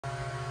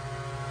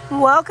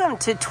Welcome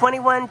to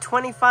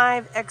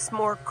 2125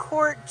 Exmoor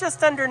Court,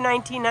 just under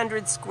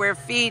 1,900 square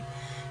feet.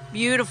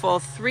 Beautiful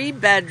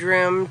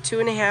 3-bedroom,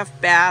 2.5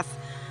 bath.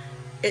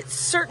 It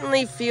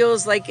certainly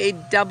feels like a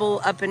double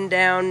up and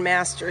down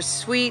master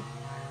suite.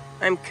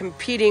 I'm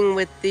competing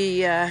with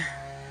the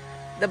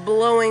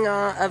blowing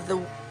of the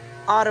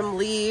autumn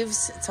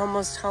leaves. It's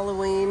almost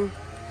Halloween.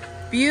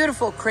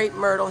 Beautiful crepe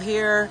myrtle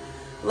here.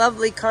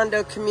 Lovely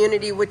condo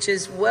community, which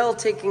is well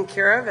taken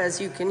care of,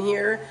 as you can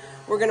hear.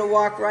 We're gonna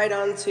walk right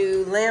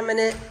onto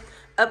Laminate.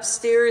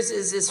 Upstairs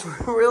is this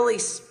really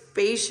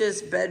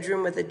spacious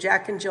bedroom with a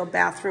Jack and Jill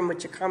bathroom,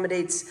 which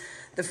accommodates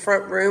the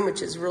front room,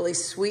 which is really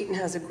sweet and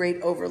has a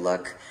great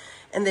overlook.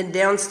 And then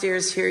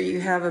downstairs here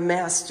you have a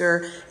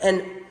master,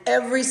 and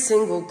every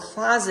single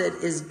closet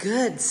is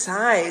good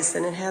size,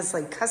 and it has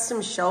like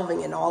custom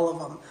shelving in all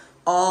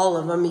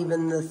of them,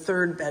 even the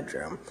 3rd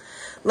bedroom.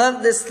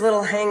 Love this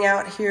little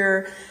hangout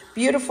here.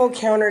 Beautiful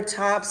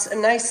countertops, a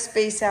nice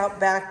space out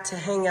back to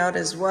hang out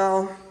as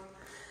well.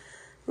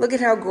 Look at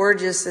how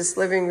gorgeous this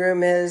living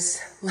room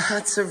is.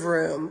 Lots of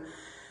room.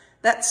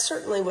 That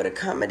certainly would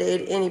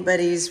accommodate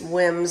anybody's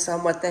whims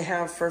on what they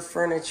have for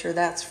furniture,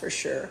 that's for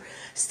sure.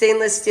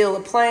 Stainless steel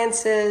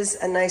appliances,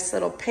 a nice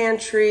little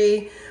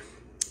pantry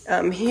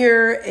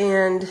here,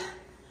 and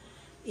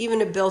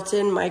even a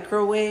built-in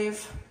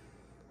microwave.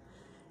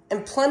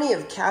 And plenty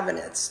of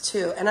cabinets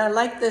too. And I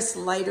like this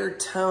lighter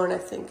tone. I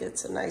think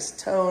it's a nice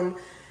tone.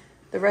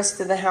 The rest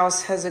of the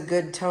house has a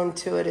good tone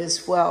to it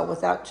as well,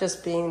 without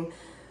just being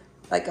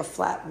like a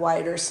flat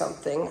white or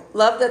something.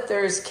 Love that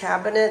there's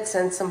cabinets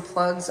and some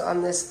plugs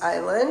on this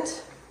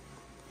island.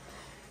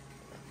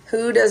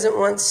 Who doesn't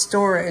want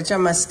storage?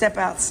 I'm gonna step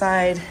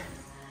outside,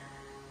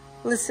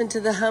 listen to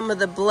the hum of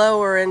the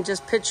blower, and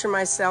just picture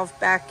myself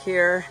back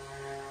here.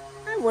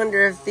 I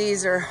wonder if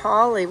these are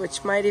holly,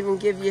 which might even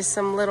give you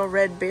some little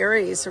red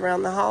berries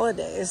around the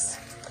holidays.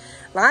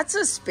 Lots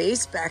of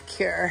space back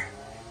here.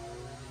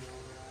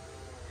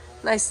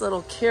 Nice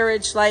little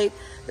carriage light.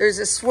 There's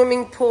a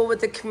swimming pool with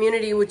the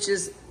community, which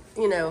is,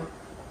 you know,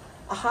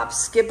 a hop,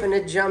 skip, and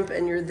a jump,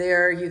 and you're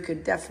there. You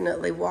could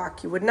definitely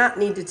walk. You would not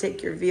need to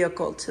take your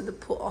vehicle to the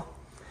pool.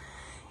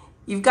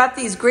 You've got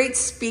these great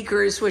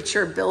speakers, which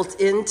are built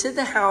into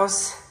the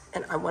house,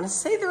 and I want to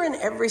say they're in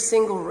every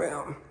single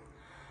room.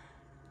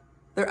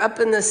 They're up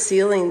in the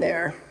ceiling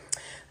there.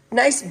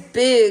 Nice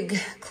big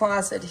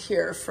closet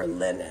here for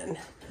linen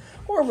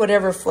or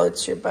whatever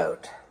floats your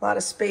boat. A lot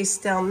of space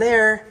down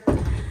there.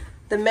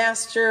 The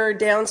master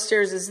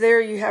downstairs is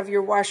there. You have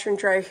your washer and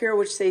dryer here,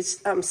 which they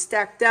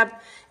stacked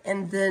up.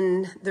 And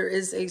then there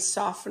is a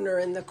softener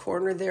in the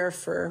corner there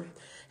for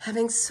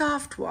having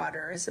soft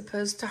water as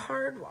opposed to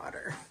hard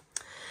water.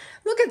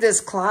 Look at this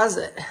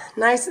closet,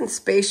 nice and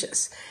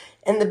spacious.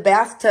 And the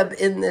bathtub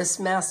in this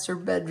master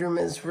bedroom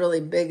is really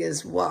big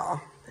as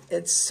well.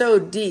 It's so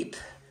deep.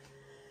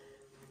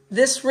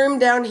 This room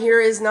down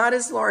here is not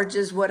as large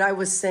as what I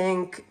was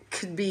saying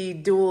could be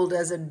dualed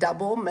as a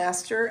double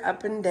master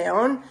up and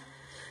down,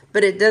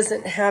 but it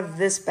doesn't have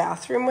this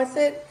bathroom with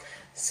it.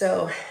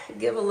 So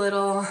give a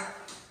little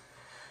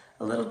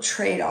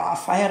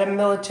trade-off. I had a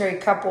military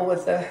couple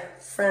with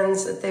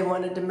friends that they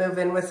wanted to move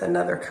in with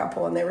another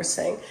couple, and they were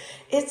saying,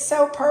 it's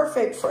so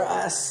perfect for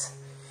us.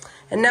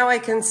 And now I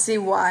can see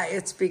why.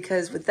 It's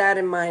because with that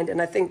in mind,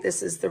 and I think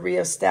this is the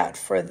rheostat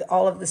for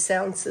all of the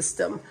sound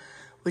system,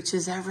 which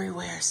is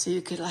everywhere. So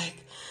you could like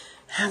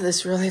have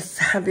this really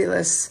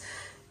fabulous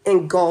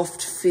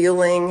engulfed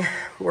feeling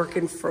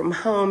working from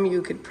home.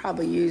 You could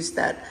probably use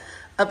that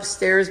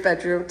upstairs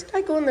bedroom. Did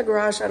I go in the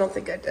garage? I don't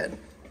think I did.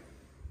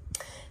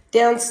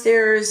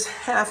 Downstairs,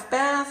 half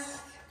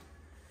bath.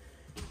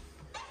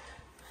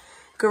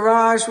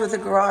 Garage with a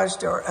garage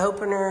door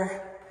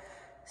opener.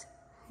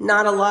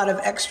 Not a lot of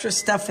extra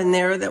stuff in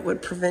there that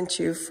would prevent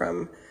you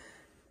from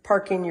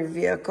parking your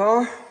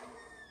vehicle.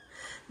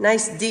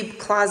 Nice deep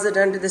closet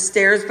under the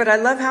stairs, but I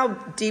love how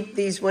deep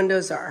these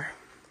windows are.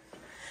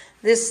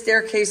 This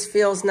staircase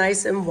feels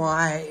nice and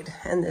wide,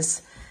 and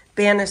this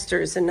banister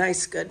is a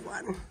nice good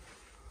one,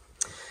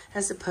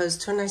 as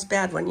opposed to a nice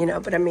bad one, you know,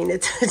 but I mean,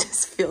 it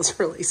just feels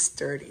really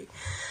sturdy.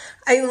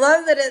 I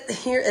love that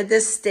here at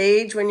this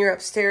stage, when you're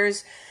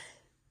upstairs,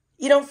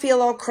 you don't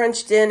feel all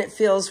crunched in, it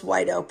feels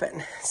wide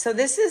open. So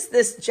this is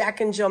this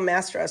Jack and Jill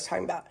master I was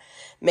talking about.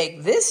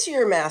 Make this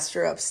your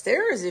master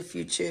upstairs if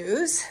you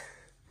choose.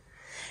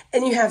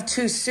 And you have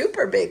 2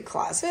 super big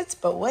closets,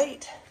 but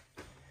wait.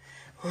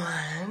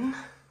 1.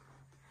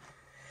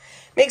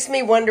 Makes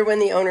me wonder when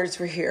the owners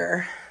were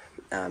here,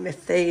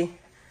 if they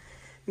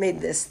made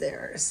this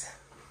theirs.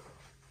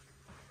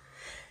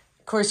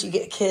 Of course, you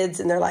get kids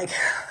and they're like,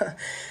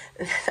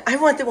 I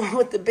want the one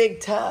with the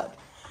big tub.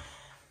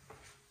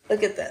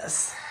 Look at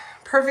this.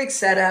 Perfect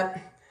setup.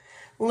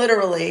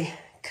 Literally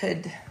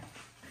could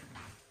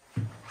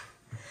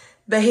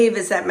behave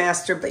as that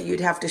master, but you'd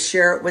have to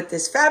share it with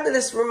this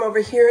fabulous room over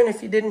here. And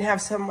if you didn't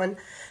have someone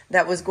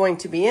that was going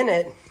to be in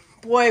it,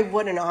 boy,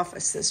 what an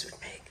office this would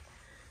make.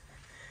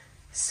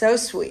 So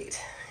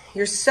sweet.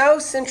 You're so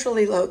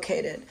centrally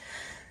located.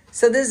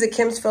 So this is the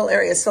Kempsville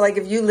area. So like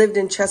if you lived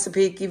in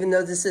Chesapeake, even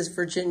though this is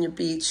Virginia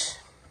Beach,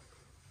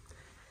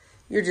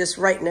 you're just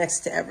right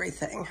next to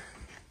everything.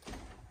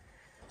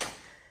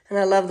 And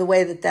I love the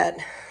way that that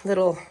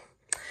little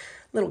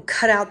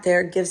cutout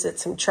there gives it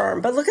some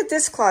charm. But look at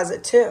this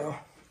closet too.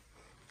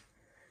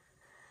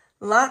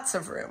 Lots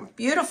of room.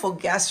 Beautiful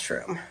guest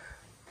room.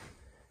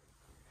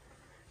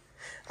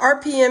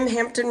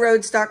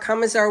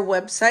 rpmhamptonroads.com is our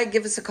website.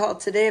 Give us a call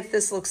today if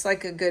this looks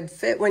like a good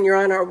fit. When you're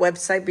on our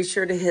website, be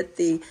sure to hit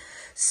the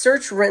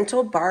search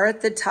rental bar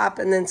at the top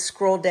and then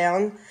scroll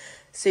down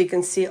so you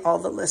can see all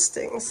the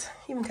listings.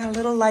 Even got a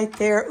little light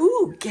there.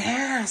 Ooh,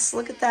 gas.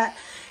 Look at that.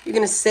 You're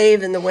going to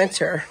save in the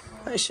winter.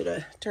 I should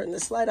have turned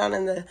this light on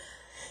in the...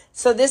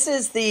 So this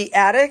is the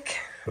attic.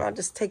 I'll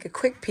just take a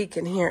quick peek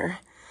in here.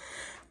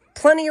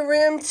 Plenty of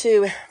room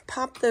to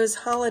pop those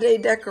holiday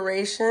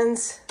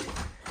decorations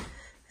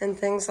and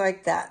things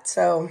like that.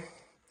 So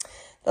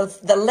the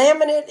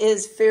laminate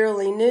is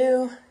fairly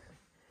new.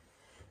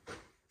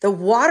 The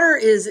water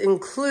is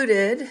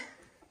included. I'm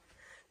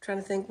trying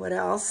to think what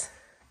else.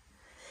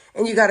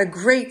 And you got a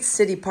great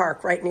city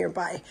park right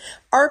nearby.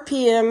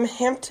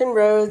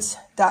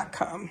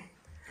 rpmhamptonroads.com.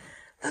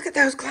 Look at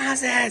those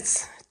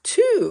closets.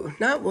 2,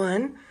 not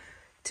 1,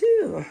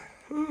 2.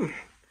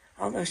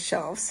 All those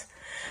shelves.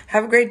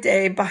 Have a great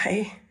day.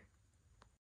 Bye.